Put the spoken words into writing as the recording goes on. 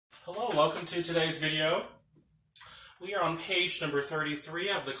Hello, welcome to today's video. We are on page number 33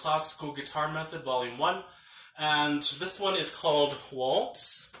 of the Classical Guitar Method, Volume 1, and this one is called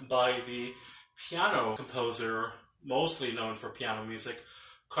Waltz by the piano composer, mostly known for piano music,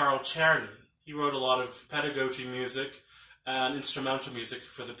 Karl Czerny. He wrote a lot of pedagogy music and instrumental music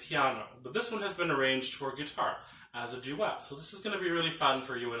for the piano, but this one has been arranged for guitar as a duet, so this is going to be really fun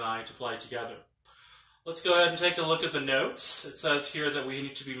for you and I to play together. Let's go ahead and take a look at the notes. It says here that we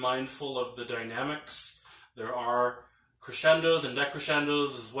need to be mindful of the dynamics. There are crescendos and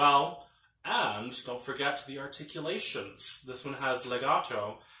decrescendos as well. And don't forget the articulations. This one has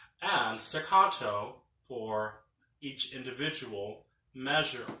legato and staccato for each individual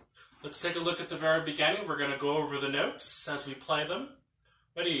measure. Let's take a look at the very beginning. We're going to go over the notes as we play them.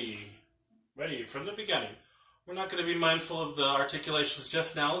 Ready from the beginning. We're not going to be mindful of the articulations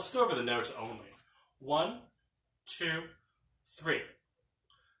just now. Let's go over the notes only. 1, 2, 3.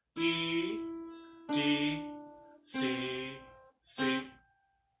 E, D, C, C,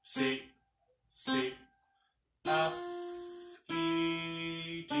 C, C, F,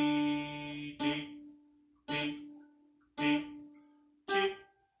 E, D, D, D, D, G,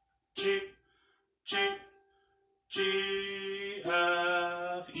 G, G, G,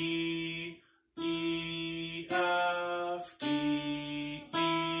 F, E, E, F, D,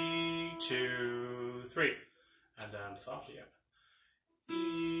 E, 2, 3, and then softly again.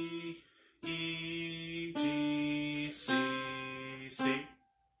 E, E, D, C, C,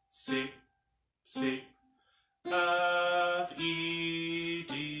 C, C, F, E,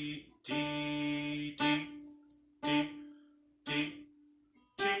 D, D, D, D, D,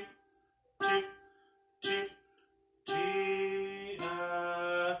 G, G, G, G,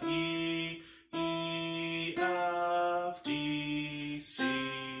 F, E, E, F, D, C,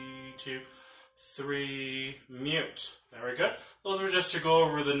 2, 3, mute. Very good. Those were just to go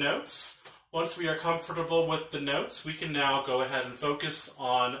over the notes. Once we are comfortable with the notes, we can now go ahead and focus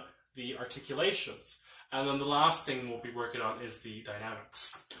on the articulations. And then the last thing we'll be working on is the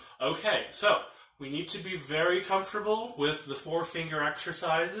dynamics. Okay, so we need to be very comfortable with the 4-finger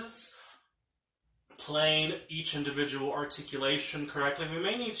exercises, playing each individual articulation correctly. We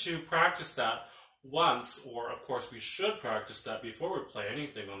may need to practice that once, or of course we should practice that before we play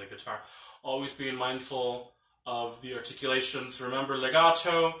anything on the guitar. Always being mindful of the articulations. Remember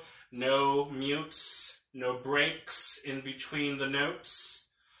legato, no mutes, no breaks in between the notes.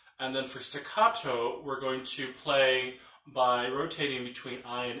 And then for staccato, we're going to play by rotating between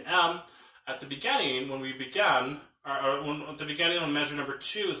I and M. At the beginning, when we began, at the beginning on measure number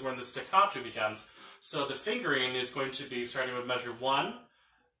 2 is when the staccato begins. So the fingering is going to be starting with measure 1,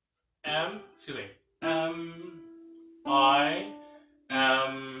 M, I,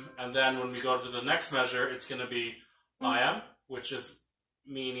 M, and then when we go to the next measure, it's going to be IM, which is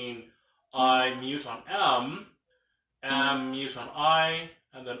meaning I mute on M mute on I,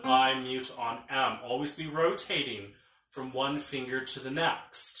 and then I mute on M. Always be rotating from one finger to the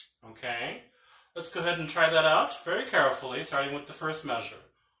next, okay? Let's go ahead and try that out very carefully, starting with the first measure.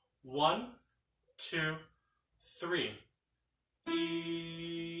 1, 2, 3.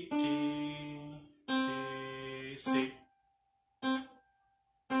 E, D, C, C.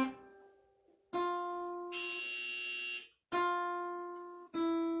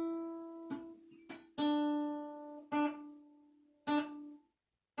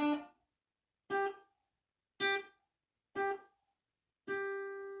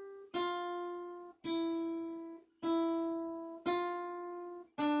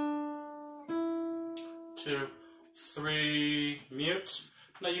 2, 3, mute.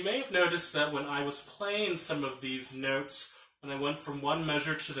 Now you may have noticed that when I was playing some of these notes, when I went from one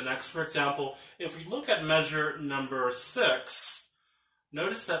measure to the next, for example, if we look at measure number 6,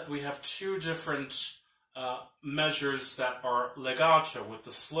 notice that we have 2 different measures that are legato with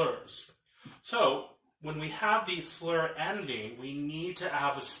the slurs. So when we have the slur ending, we need to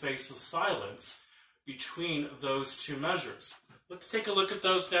have a space of silence between those 2 measures. Let's take a look at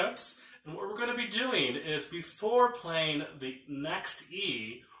those notes. And what we're going to be doing is before playing the next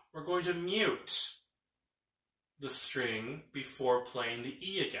E, we're going to mute the string before playing the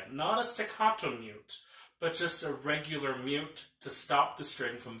E again. Not a staccato mute, but just a regular mute to stop the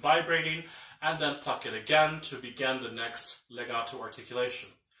string from vibrating, and then pluck it again to begin the next legato articulation.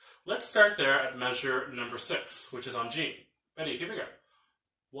 Let's start there at measure number 6, which is on G. Ready? Here we go.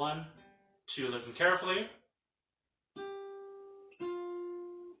 1, 2, listen carefully.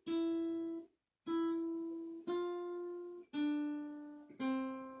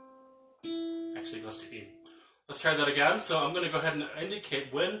 Actually goes to E. Let's try that again. So I'm going to go ahead and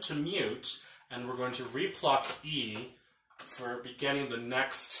indicate when to mute, and we're going to repluck E for beginning the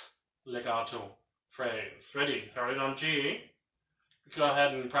next legato phrase. Ready? Starting on G. Go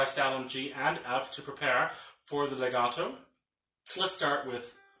ahead and press down on G and F to prepare for the legato. Let's start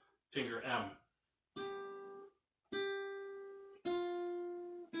with finger M.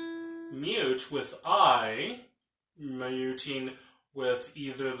 Mute with I, muting with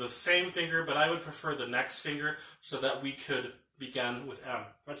either the same finger, but I would prefer the next finger so that we could begin with M.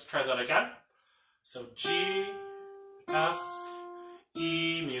 Let's try that again. So G, F,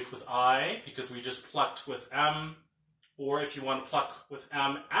 E, mute with I, because we just plucked with M. Or if you want to pluck with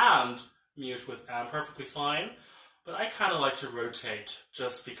M and mute with M, perfectly fine. But I kind of like to rotate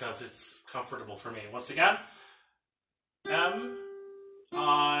just because it's comfortable for me. Once again, M,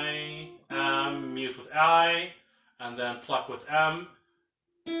 I, M, mute with I, and then pluck with M.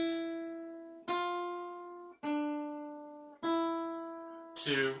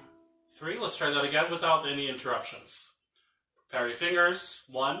 2, 3. Let's try that again without any interruptions. Prepare your fingers.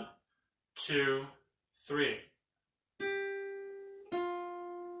 1, 2, 3.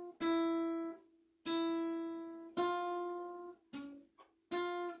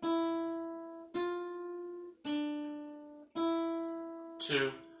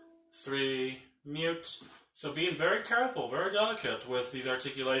 2, 3, mute. So being very careful, very delicate with these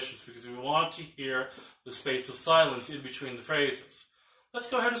articulations because we want to hear the space of silence in between the phrases. Let's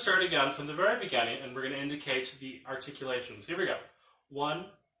go ahead and start again from the very beginning, and we're going to indicate the articulations. Here we go. 1,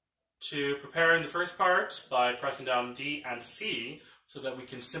 2, preparing the first part by pressing down D and C so that we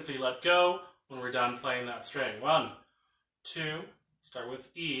can simply let go when we're done playing that string. 1, 2, start with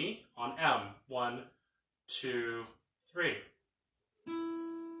E on M. 1, 2, 3.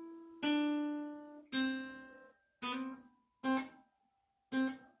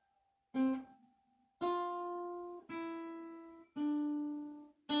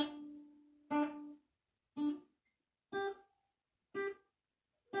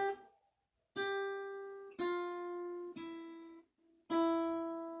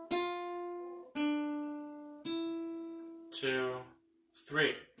 2,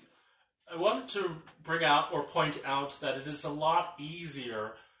 3. I wanted to bring out or point out that it is a lot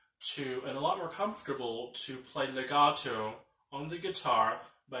easier to and a lot more comfortable to play legato on the guitar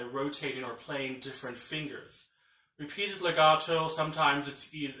by rotating or playing different fingers. Repeated legato, sometimes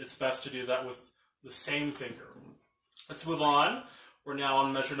it's best to do that with the same finger. Let's move on. We're now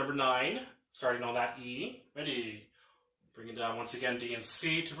on measure number 9, starting on that E. Ready? Bring it down once again, D and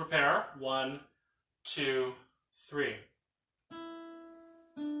C to prepare. 1, 2, 3.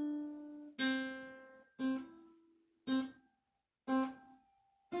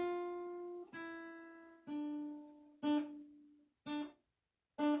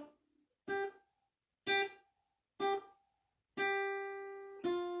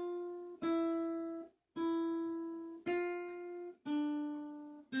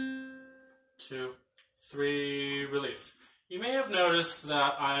 2, 3, release. You may have noticed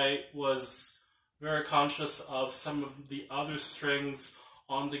that I was very conscious of some of the other strings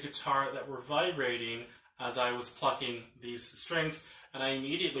on the guitar that were vibrating as I was plucking these strings, and I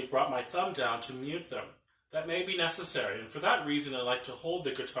immediately brought my thumb down to mute them. That may be necessary, and for that reason I like to hold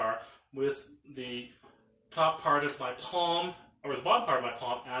the guitar with the top part of my palm, or the bottom part of my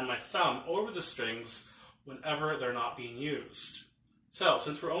palm, and my thumb over the strings whenever they're not being used. So,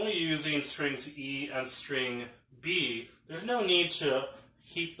 since we're only using strings E and string B, there's no need to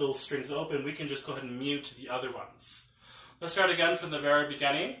keep those strings open. We can just go ahead and mute the other ones. Let's start again from the very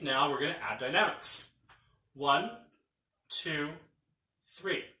beginning. Now we're going to add dynamics. 1, 2,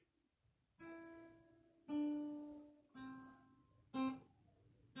 3.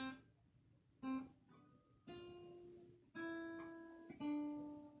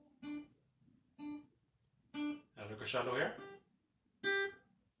 And a crescendo here.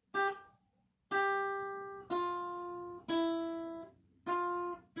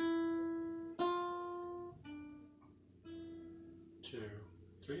 Two,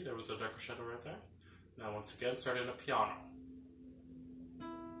 3. There was a decrescendo right there. Now once again, starting a piano.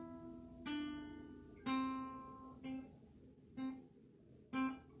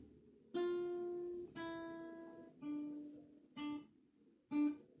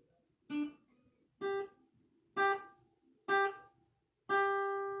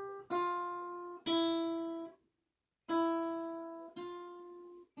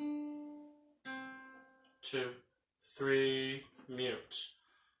 Two, 3, mute.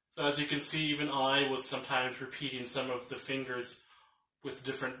 So as you can see, even I was sometimes repeating some of the fingers with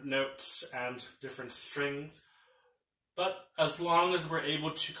different notes and different strings. But as long as we're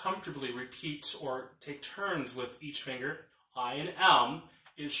able to comfortably repeat or take turns with each finger, I and M,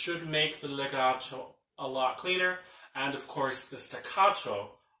 it should make the legato a lot cleaner, and of course the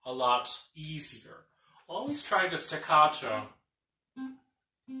staccato a lot easier. Always try to staccato,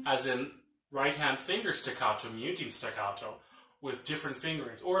 as in right hand finger staccato, muting staccato, with different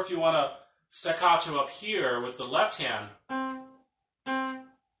fingerings. Or if you want to staccato up here with the left hand,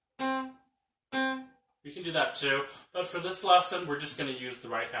 you can do that too. But for this lesson, we're just going to use the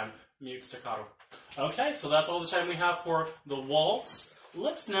right hand mute staccato. Okay, so that's all the time we have for the waltz.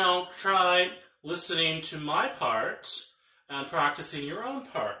 Let's now try listening to my part and practicing your own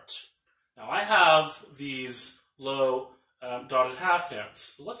part. Now I have these low dotted half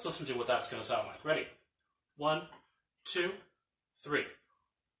notes. Let's listen to what that's going to sound like. Ready? 1, 2, 3.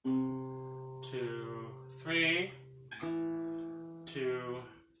 2, 3. 2,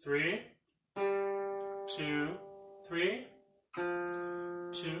 3. 2, 3.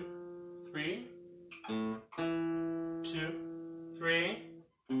 2, 3. 2, 3.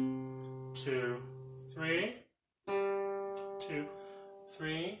 2, 3. 2,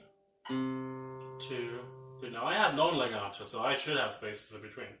 3. 2, 3. Now I have non legato, so I should have spaces in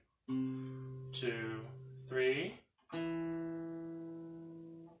between. 2, 3.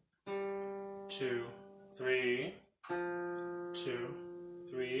 2, 3. 2,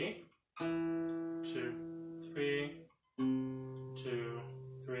 3. 2, 3. 2,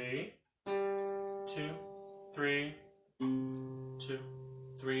 3. 2, 3. 2,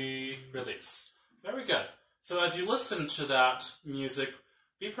 3. Release. Very good. So as you listen to that music,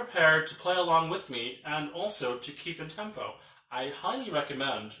 be prepared to play along with me and also to keep in tempo. I highly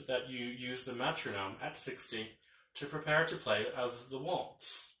recommend that you use the metronome at 60 to prepare to play as the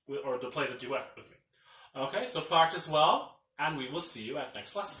waltz, or to play the duet with me. Okay, so practice well, and we will see you at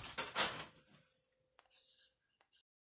next lesson.